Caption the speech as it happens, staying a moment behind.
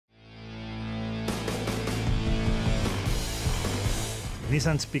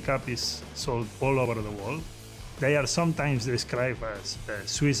Nissan's pickup is sold all over the world. They are sometimes described as the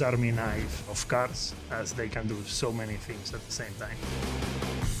Swiss Army knife of cars, as they can do so many things at the same time.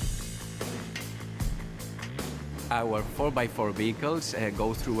 Our 4x4 vehicles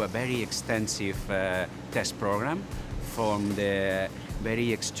go through a very extensive test program, from the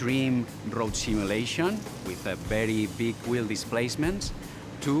very extreme road simulation with a very big wheel displacements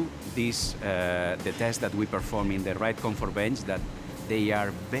to this, the test that we perform in the ride comfort bench, that they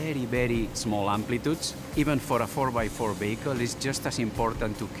are very, very small amplitudes. Even for a 4x4 vehicle, it's just as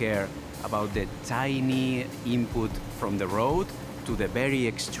important to care about the tiny input from the road to the very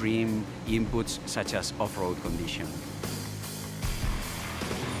extreme inputs such as off-road condition.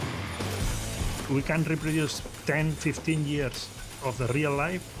 We can reproduce 10, 15 years of the real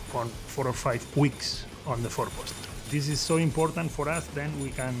life on 4 or 5 weeks on the four-poster. This is so important for us, then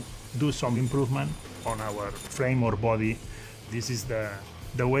we can do some improvement on our frame or body. This is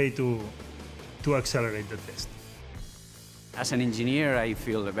the way to accelerate the test. As an engineer, I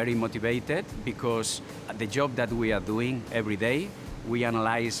feel very motivated because the job that we are doing every day, we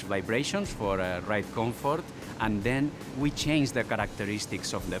analyze vibrations for ride comfort, and then we change the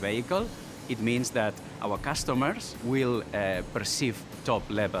characteristics of the vehicle. It means that our customers will perceive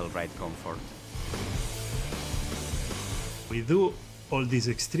top-level ride comfort. We do all this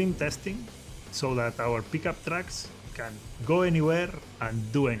extreme testing so that our pickup trucks can go anywhere and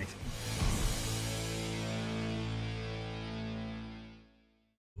do anything.